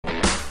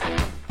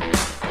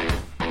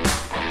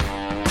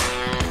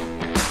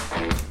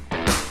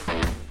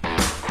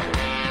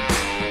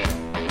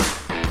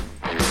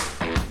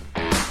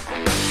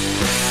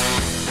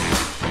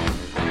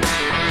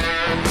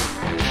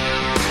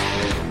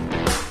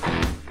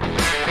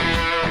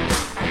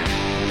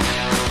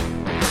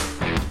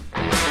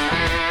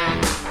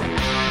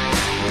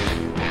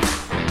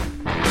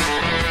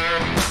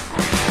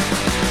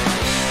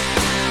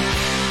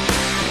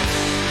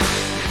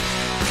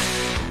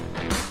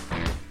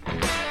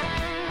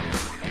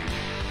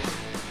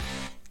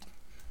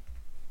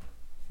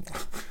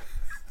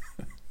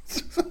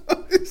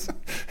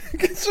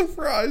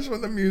surprised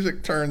when the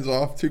music turns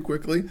off too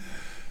quickly,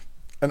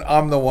 and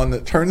I'm the one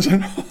that turns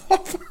it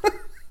off.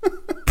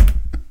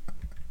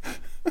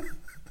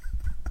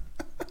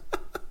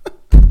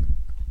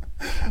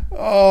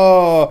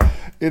 Oh,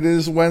 it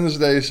is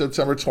Wednesday,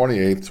 September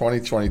 28th,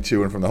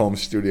 2022, and from the home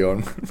studio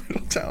in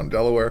Middletown,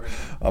 Delaware,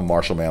 I'm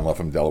Marshall Manlove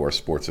from Delaware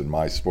Sports and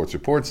My Sports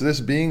Reports.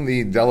 This being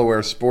the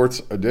Delaware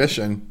Sports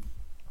Edition,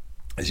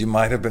 as you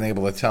might have been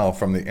able to tell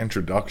from the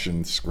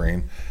introduction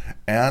screen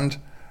and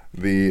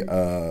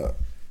the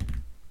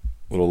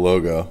little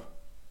logo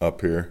up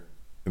here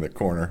in the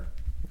corner.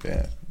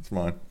 Yeah, it's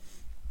mine.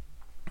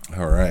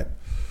 All right.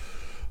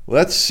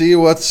 Let's see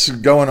what's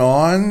going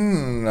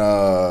on.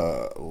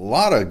 A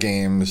lot of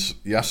games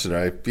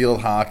yesterday.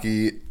 Field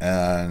hockey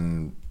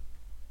and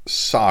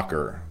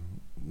soccer.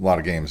 A lot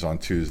of games on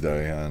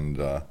Tuesday and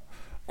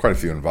quite a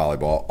few in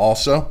volleyball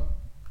also.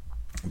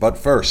 But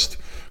first,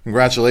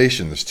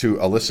 congratulations to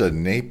Alyssa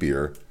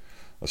Napier,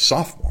 a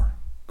sophomore.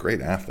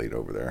 Great athlete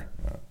over there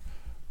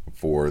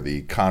for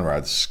the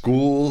Conrad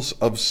Schools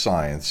of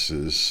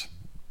Sciences.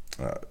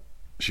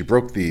 She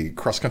broke the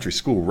cross-country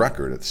school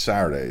record at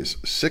Saturday's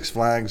Six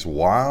Flags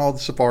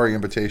Wild Safari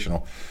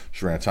Invitational.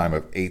 She ran a time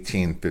of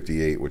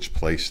 18:58, which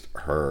placed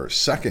her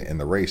second in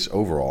the race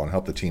overall and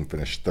helped the team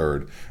finish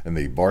third in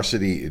the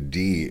Varsity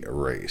D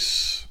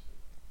race.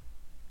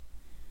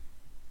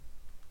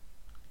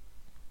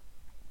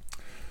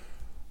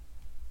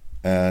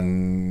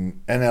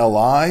 An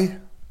NLI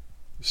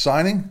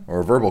signing or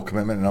a verbal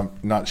commitment, and I'm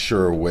not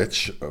sure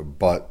which,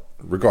 but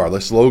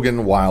regardless,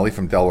 Logan Wiley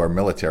from Delaware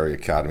Military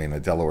Academy and the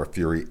Delaware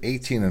Fury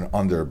 18 and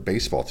under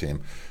baseball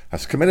team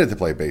has committed to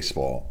play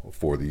baseball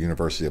for the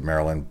University of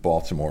Maryland,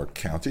 Baltimore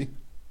County.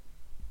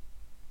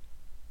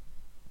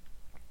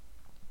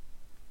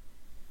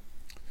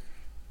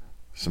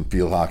 Some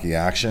field hockey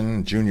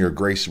action. Junior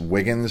Grace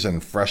Wiggins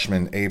and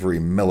freshman Avery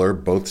Miller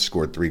both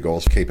scored 3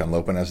 goals. Cape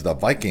Henlopen as the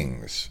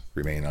Vikings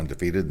remain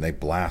undefeated, and they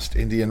blast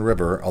Indian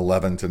River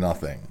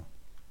 11-0.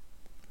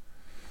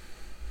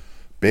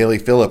 Bailey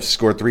Phillips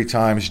scored 3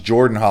 times.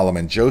 Jordan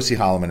Holloman, Josie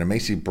Holloman, and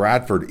Macy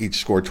Bradford each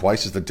scored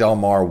twice as the Del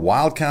Mar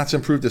Wildcats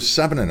improved to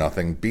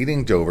 7-0,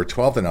 beating Dover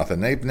 12-0.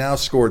 They've now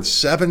scored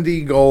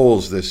 70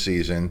 goals this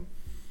season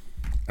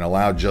and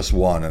allowed just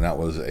one, and that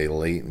was a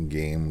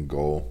late-in-game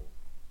goal.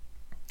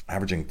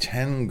 Averaging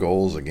 10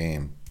 goals a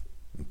game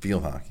in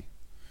field hockey.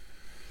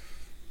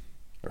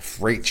 A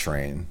freight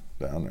train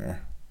down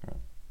there.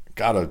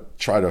 Got to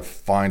try to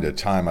find a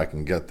time I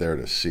can get there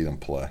to see them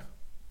play.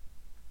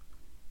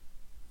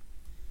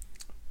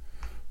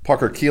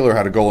 Parker Keeler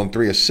had a goal and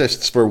 3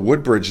 assists for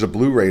Woodbridge. The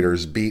Blue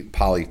Raiders beat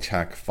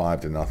Polytech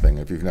 5-0.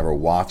 If you've never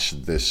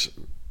watched this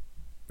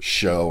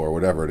show or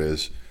whatever it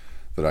is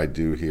that I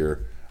do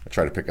here, I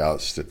try to pick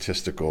out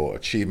statistical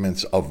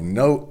achievements of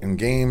note in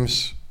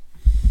games.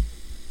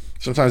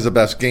 Sometimes the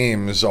best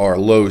games are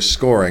low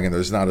scoring and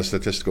there's not a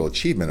statistical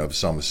achievement of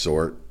some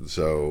sort,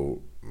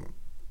 so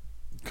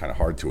kind of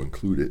hard to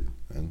include it.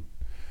 And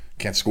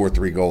can't score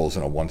 3 goals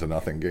in a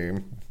 1-0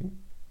 game.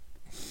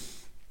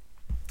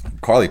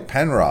 Carly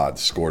Penrod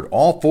scored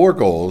all 4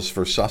 goals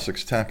for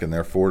Sussex Tech in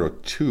their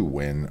 4-2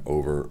 win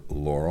over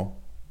Laurel.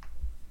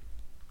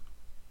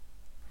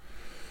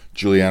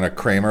 Juliana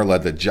Kramer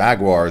led the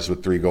Jaguars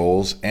with 3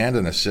 goals and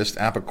an assist.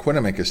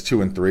 Appoquinimink is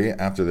 2-3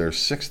 after their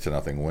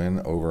 6-0 win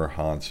over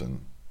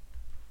Hanson.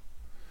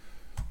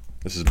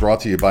 This is brought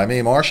to you by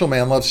me, Marshall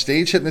Manlove,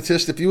 stage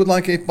hypnotist. If you would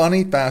like a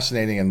funny,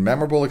 fascinating, and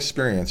memorable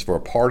experience for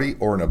a party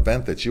or an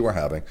event that you are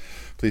having,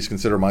 please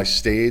consider my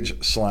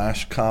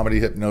stage/comedy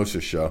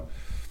hypnosis show.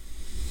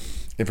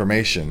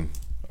 Information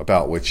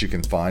about which you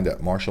can find at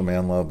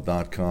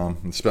marshallmanlove.com.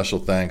 And special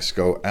thanks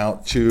go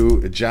out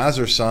to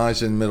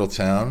Jazzercise in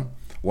Middletown.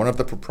 One of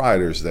the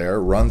proprietors there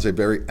runs a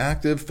very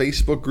active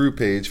Facebook group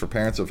page for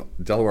parents of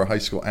Delaware high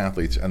school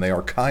athletes, and they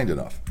are kind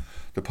enough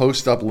to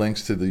post up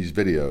links to these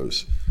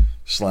videos/shows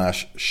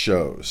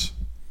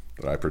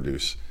that I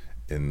produce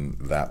in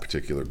that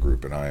particular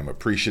group, and I am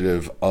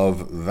appreciative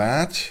of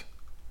that.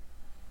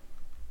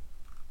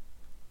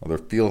 Other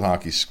field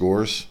hockey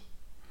scores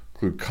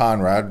include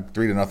Conrad,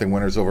 3-0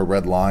 winners over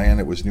Red Lion.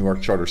 It was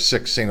Newark Charter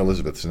 6, St.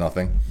 Elizabeth's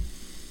 0.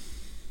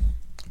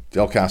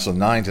 Del Castle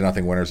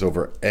 9-0 winners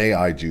over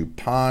AI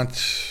DuPont.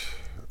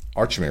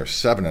 Archmere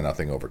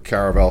 7-0 over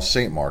Caravel.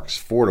 St. Mark's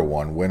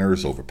 4-1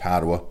 winners over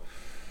Padua.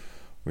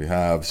 We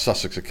have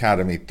Sussex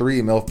Academy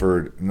 3,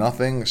 Milford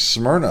 0,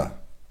 Smyrna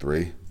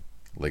 3,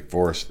 Lake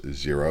Forest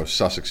 0,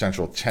 Sussex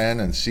Central 10,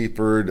 and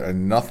Seaford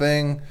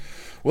 0.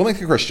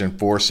 Wilmington Christian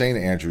 4, St.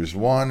 Andrews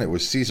 1. It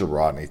was Cesar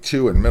Rodney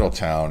 2, and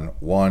Middletown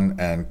 1,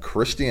 and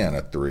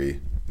Christiana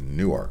 3,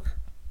 Newark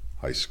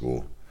High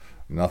School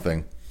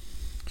 0.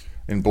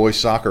 In boys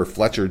soccer,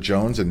 Fletcher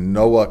Jones and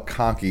Noah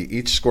Conkey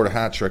each scored a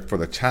hat trick for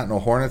the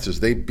Tatnall Hornets as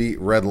they beat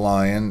Red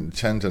Lion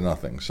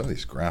 10-0. Some of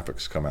these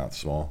graphics come out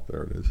small.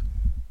 There it is.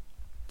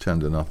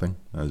 10-0,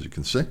 as you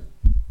can see.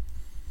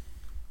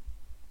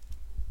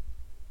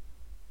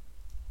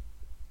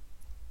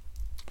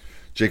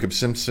 Jacob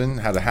Simpson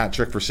had a hat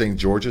trick for St.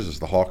 George's as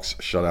the Hawks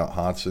shut out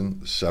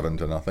Hodson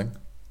 7-0,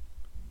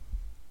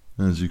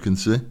 as you can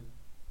see.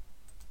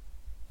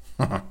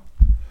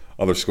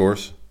 Other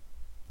scores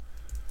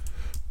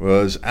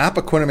was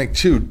Appoquinimink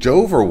 2,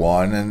 Dover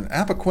 1, and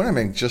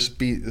Appoquinimink just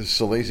beat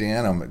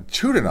Salesianum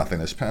 2-0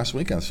 this past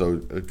weekend.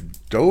 So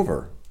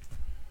Dover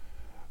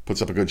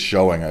puts up a good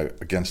showing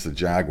against the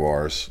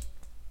Jaguars.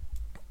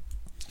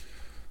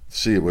 Let's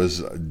see, it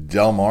was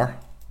Delmar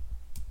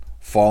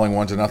falling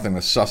 1-0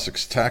 to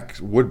Sussex Tech.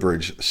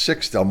 Woodbridge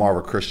 6,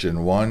 Delmarva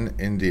Christian 1,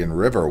 Indian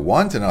River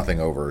 1-0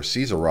 over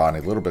Caesar Rodney.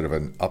 A little bit of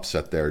an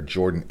upset there.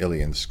 Jordan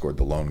Illian scored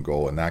the lone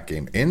goal in that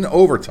game in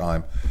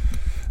overtime.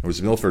 It was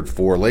Milford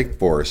 4, Lake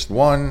Forest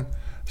 1,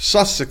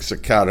 Sussex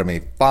Academy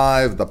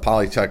 5, the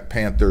Polytech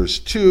Panthers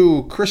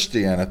 2,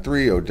 Christiana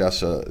 3,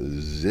 Odessa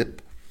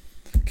Zip,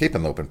 Cape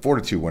and Lopin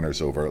 4-2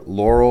 winners over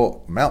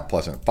Laurel, Mount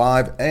Pleasant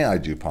 5, AI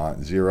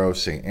DuPont 0,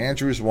 St.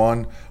 Andrews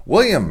 1,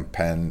 William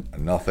Penn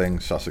 0,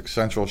 Sussex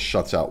Central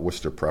shuts out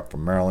Worcester Prep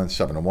from Maryland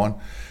 7-1, and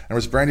it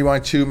was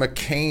Brandywine 2,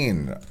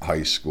 McCain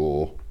High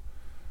School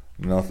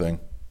 0.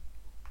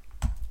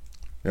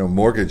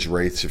 Mortgage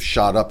rates have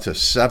shot up to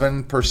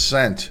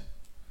 7%.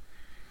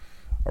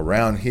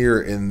 Around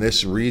here in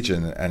this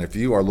region, and if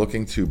you are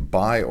looking to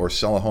buy or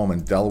sell a home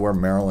in Delaware,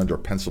 Maryland, or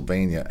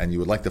Pennsylvania, and you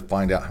would like to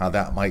find out how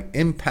that might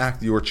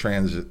impact your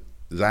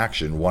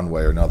transaction one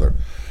way or another,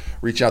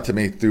 reach out to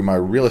me through my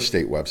real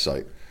estate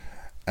website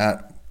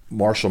at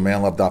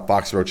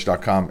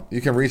marshallmanlove.foxroach.com.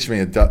 You can reach me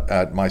at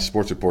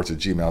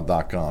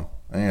mysportsreports@gmail.com.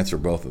 I answer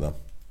both of them,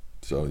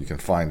 so you can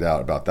find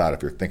out about that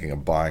if you're thinking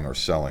of buying or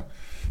selling,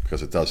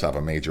 because it does have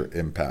a major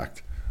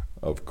impact,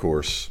 of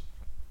course.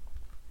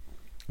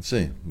 Let's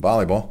see,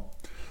 volleyball.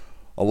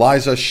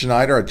 Eliza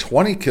Schneider had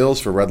 20 kills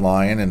for Red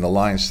Lion in the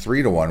Lions'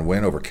 3-1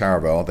 win over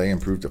Caravel. They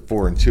improved to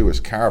 4-2 as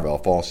Caravel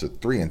falls to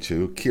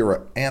 3-2.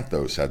 Kira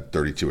Anthos had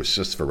 32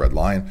 assists for Red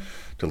Lion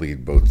to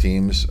lead both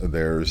teams.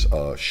 There's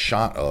a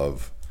shot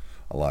of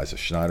Eliza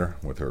Schneider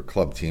with her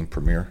club team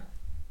premiere.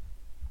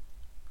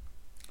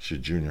 She's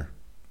junior.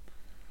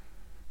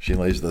 She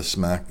lays the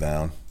smack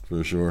down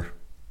for sure.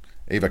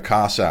 Ava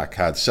Cossack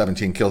had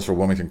 17 kills for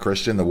Wilmington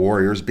Christian. The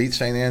Warriors beat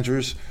St.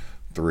 Andrews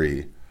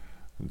 3-0,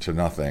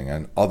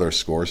 and other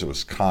scores, it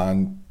was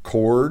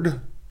Concord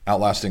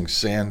outlasting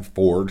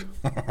Sanford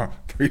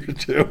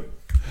 3-2.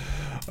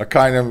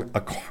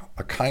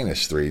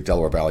 Aquinas 3,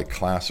 Delaware Valley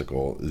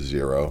Classical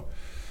 0.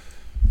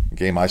 The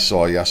game I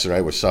saw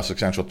yesterday was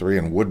Sussex Central 3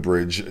 and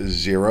Woodbridge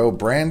 0.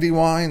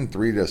 Brandywine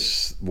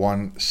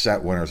 3-1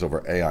 set winners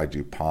over AI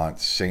DuPont.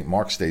 St.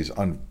 Mark stays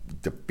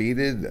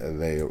undefeated.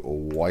 They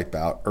wipe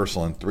out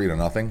Ursuline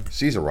 3-0.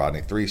 Caesar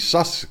Rodney 3,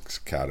 Sussex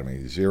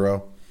Academy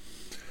 0.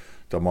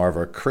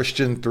 Delmarva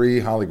Christian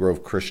 3,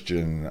 Hollygrove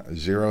Christian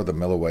 0. The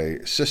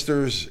Milloway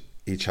sisters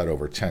each had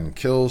over 10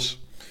 kills.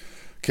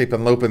 Cape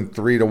and Lopin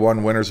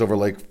 3-1 winners over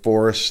Lake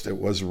Forest. It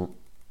was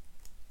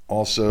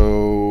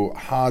also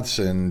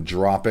Hodson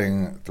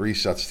dropping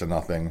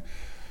 3-0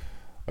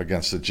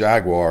 against the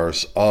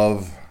Jaguars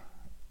of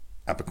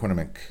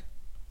Appoquinimink.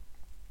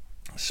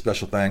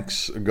 Special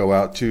thanks go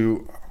out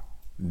to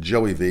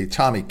Joey V.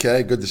 Tommy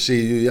K. Good to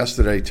see you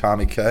yesterday,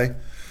 Tommy K.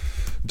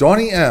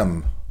 Donnie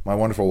M., my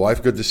wonderful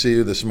wife, good to see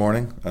you this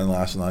morning and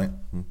last night,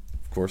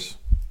 of course.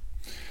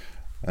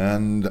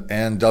 And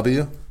Ann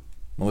W.,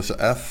 Melissa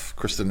F.,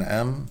 Kristen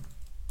M.,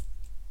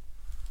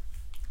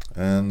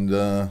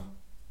 and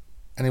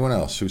anyone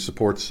else who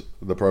supports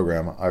the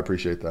program. I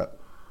appreciate that.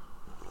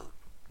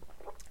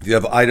 If you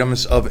have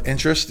items of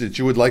interest that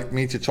you would like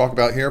me to talk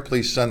about here,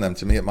 please send them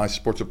to me at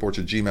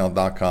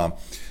mysportsreports@gmail.com.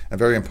 And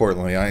very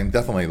importantly, I am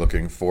definitely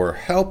looking for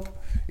help,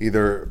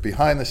 either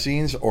behind the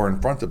scenes or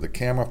in front of the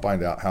camera.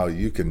 Find out how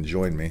you can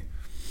join me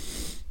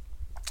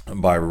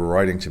by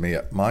writing to me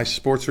at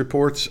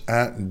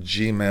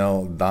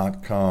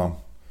mysportsreports@gmail.com.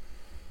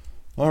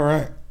 All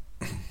right.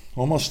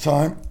 Almost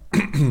time,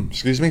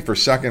 excuse me, for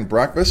second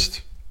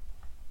breakfast.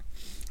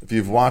 If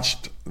you've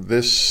watched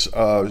this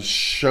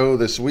show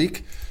this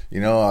week, you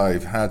know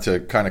I've had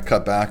to kind of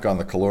cut back on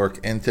the caloric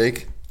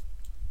intake.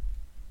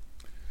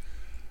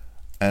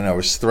 And I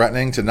was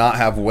threatening to not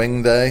have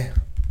wing day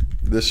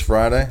this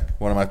Friday.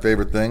 One of my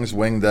favorite things,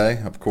 wing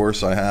day. Of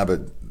course, I have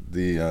at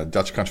the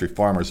Dutch Country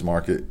Farmers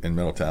Market in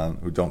Middletown,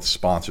 who don't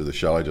sponsor the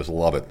show. I just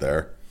love it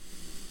there.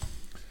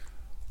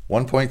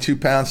 1.2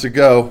 pounds to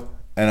go,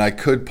 and I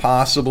could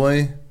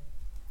possibly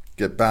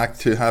get back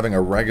to having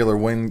a regular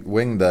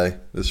wing day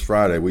this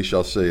Friday. We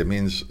shall see. It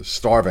means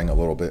starving a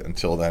little bit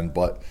until then,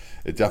 but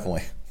it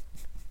definitely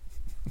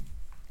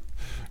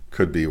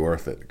could be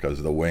worth it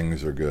because the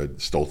wings are good.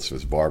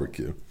 Stoltzfus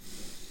Barbecue,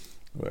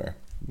 where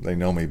they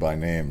know me by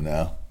name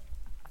now.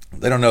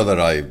 They don't know that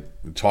I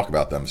talk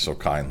about them so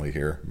kindly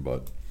here,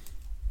 but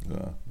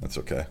that's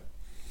okay.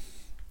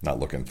 Not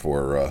looking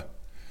for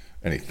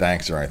any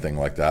thanks or anything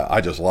like that.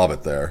 I just love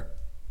it there.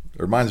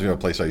 It reminds me of a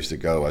place I used to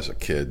go as a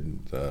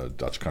kid, the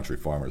Dutch Country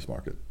Farmers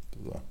Market.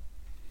 And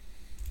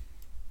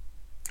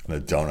the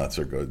donuts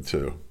are good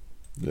too.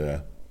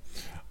 Yeah.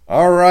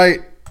 All right,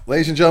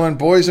 ladies and gentlemen,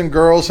 boys and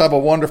girls, have a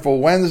wonderful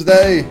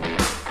Wednesday.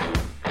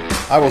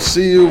 I will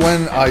see you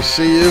when I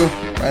see you.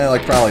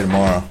 Like probably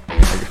tomorrow,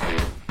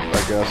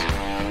 I guess.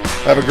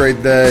 Have a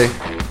great day.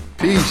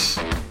 Peace.